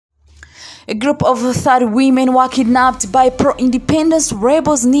A group of 30 women were kidnapped by pro-independence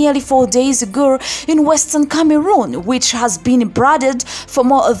rebels nearly 4 days ago in western Cameroon, which has been branded for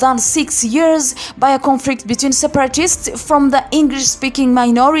more than 6 years by a conflict between separatists from the English-speaking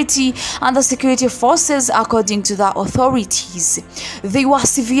minority and the security forces, according to the authorities. They were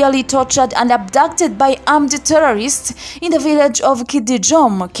severely tortured and abducted by armed terrorists in the village of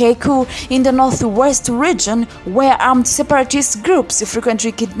Kedjom Keku in the Nord-Ouest region, where armed separatist groups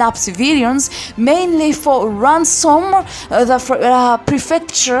frequently kidnap civilians, mainly for ransom, the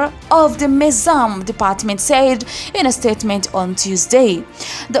prefecture of the Mezam department said in a statement on Tuesday.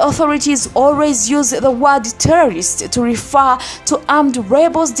 The authorities always use the word terrorist to refer to armed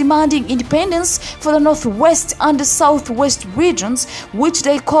rebels demanding independence for the Northwest and the Southwest regions, which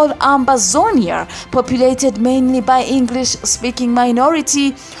they call Ambazonia, populated mainly by English-speaking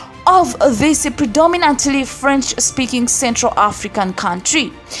minority of this predominantly French-speaking Central African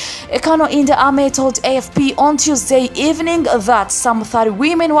country. A colonel in the army told AFP on Tuesday evening that some 30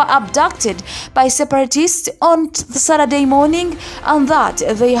 women were abducted by separatists on Saturday morning and that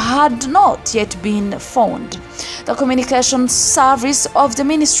they had not yet been found. The communications service of the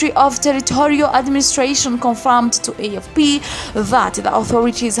Ministry of Territorial Administration confirmed to AFP that the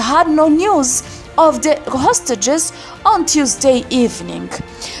authorities had no news of the hostages on Tuesday evening.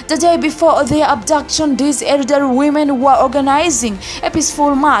 The day before their abduction, these elderly women were organizing a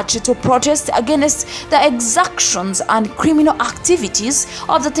peaceful march to protest against the exactions and criminal activities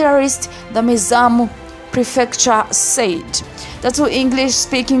of the terrorists, the Mezam prefecture said. The two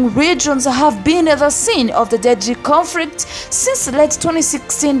English-speaking regions have been at the scene of the deadly conflict since late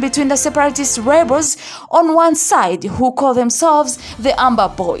 2016 between the separatist rebels on one side, who call themselves the Amber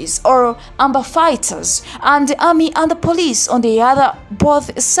Boys or Amber Fighters, and the army and the police on the other,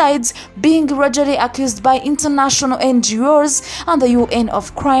 both sides being regularly accused by international NGOs and the UN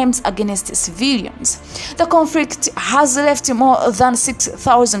of crimes against civilians. The conflict has left more than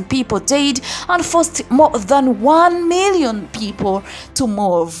 6,000 people dead and forced more than 1 million people to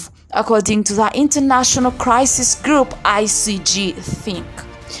move, according to the international crisis group ICG Think.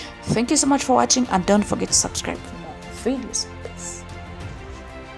 Thank you so much for watching, and don't forget to subscribe for more videos.